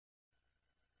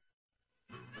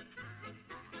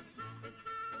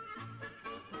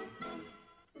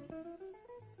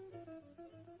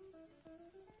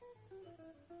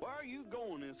Where are you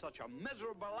going in such a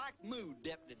miserable-like mood,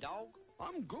 Deputy Dawg?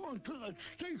 I'm going to the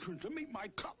station to meet my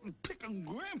cotton-picking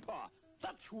grandpa.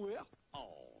 That's where.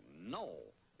 Oh, no.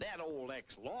 That old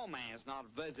ex-lawman's not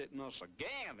visiting us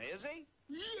again, is he?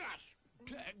 Yes!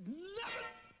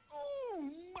 Dagnabbit! Oh,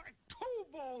 my toe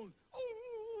bone! Oh!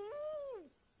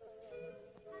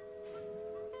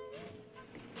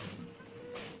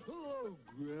 Hello,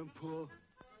 Grandpa.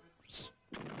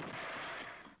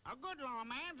 A good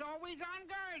lawman's always on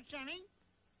guard, Sonny.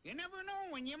 You never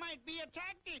know when you might be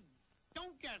attacked.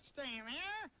 Don't just stand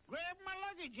there. Grab my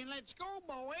luggage and let's go,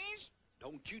 boys.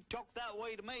 Don't you talk that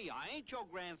way to me. I ain't your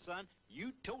grandson.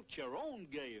 You tote your own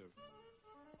gear.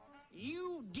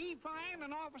 You defying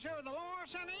an officer of the law,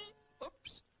 Sonny?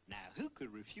 Oops. Now, who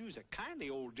could refuse a kindly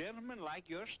old gentleman like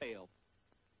yourself?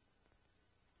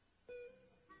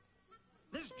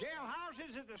 This jailhouse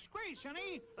is a disgrace,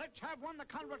 Sonny. Let's have one the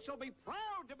convicts will be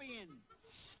proud to be in.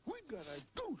 We gotta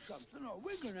do something or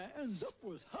we're gonna end up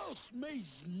with housemaid's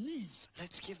needs.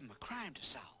 Let's give him a crime to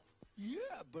solve.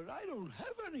 Yeah, but I don't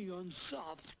have any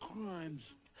unsolved crimes.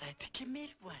 Let's commit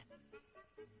one.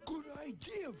 Good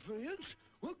idea, Vince.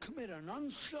 We'll commit an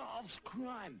unsolved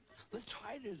crime. Let's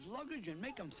hide his luggage and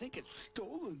make him think it's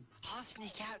stolen. I'll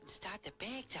sneak out and start the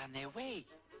bags on their way.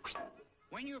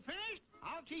 When you're finished,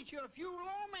 I'll teach you a few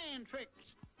lawman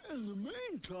tricks. In the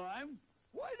meantime,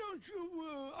 why don't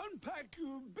you unpack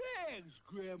your bags,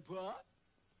 Grandpa?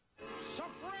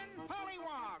 Suffering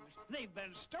pollywogs. They've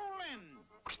been stolen.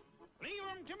 Leave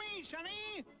them to me,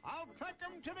 Sonny. I'll track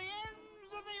them to the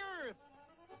ends of the earth.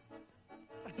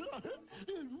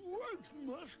 It works,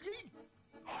 Musty.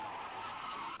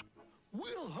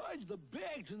 We'll hide the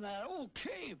bags in that old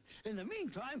cave. In the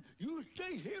meantime, you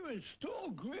stay here and stall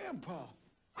Grandpa.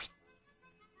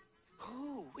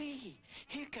 Ooh-wee.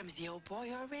 Here comes the old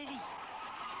boy already.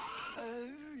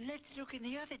 Let's look in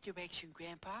the other direction,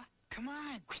 Grandpa. Come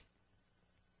on.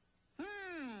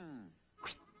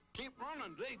 Keep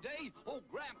running, D.D. Old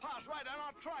Grandpa's right on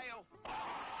our trail.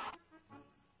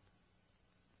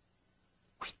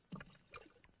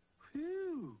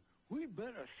 Phew. We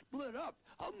better split up.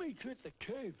 I'll meet you at the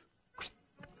cave.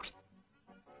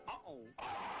 Uh-oh.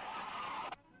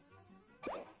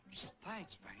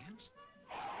 Thanks, Vance.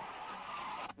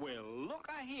 Well, look,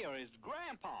 I hear it's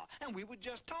Grandpa, and we were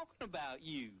just talking about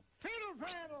you. Fiddle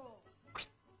faddle.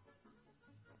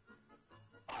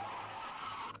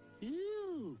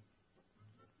 Ew.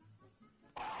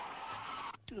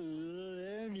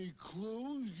 Any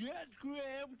clues yet,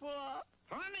 Grandpa?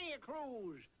 Plenty of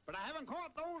clues, but I haven't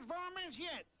caught those varmints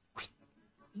yet.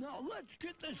 Now let's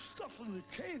get this stuff in the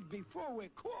cave before we're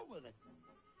caught with it.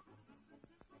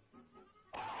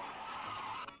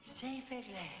 Safe at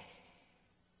last.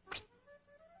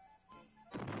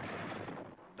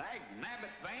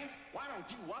 Dagnabbit, Vance, why don't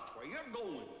you watch where you're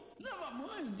going? Never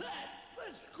mind that.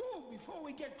 Let's go before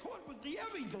we get caught with the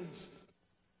evidence.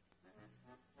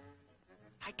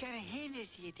 I gotta hand it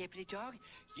to you, Deputy Dawg.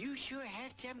 You sure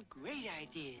had some great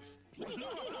ideas.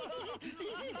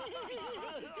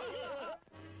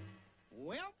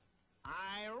 Well,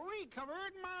 I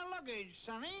recovered my luggage,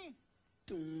 Sonny.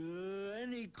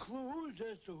 Any clues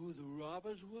as to who the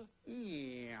robbers were?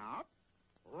 Yep.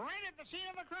 Right at the scene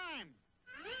of the crime.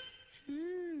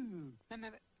 Phew.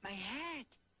 My hat.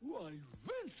 Why,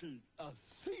 Vincent, a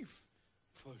thief.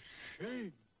 For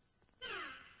shame.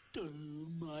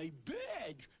 My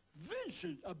badge.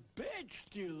 Vincent, a badge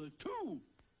stealer, too.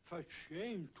 For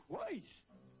shame twice.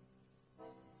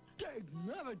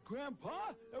 Dagnabbit,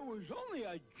 Grandpa. It was only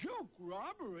a joke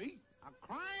robbery. A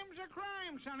crime's a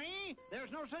crime, Sonny.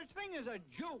 There's no such thing as a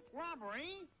joke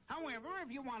robbery. However,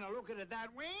 if you want to look at it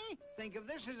that way, think of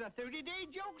this as a 30-day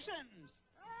joke sentence.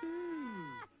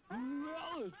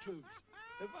 Relatives.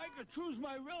 If I could choose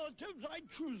my relatives, I'd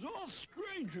choose all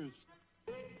strangers.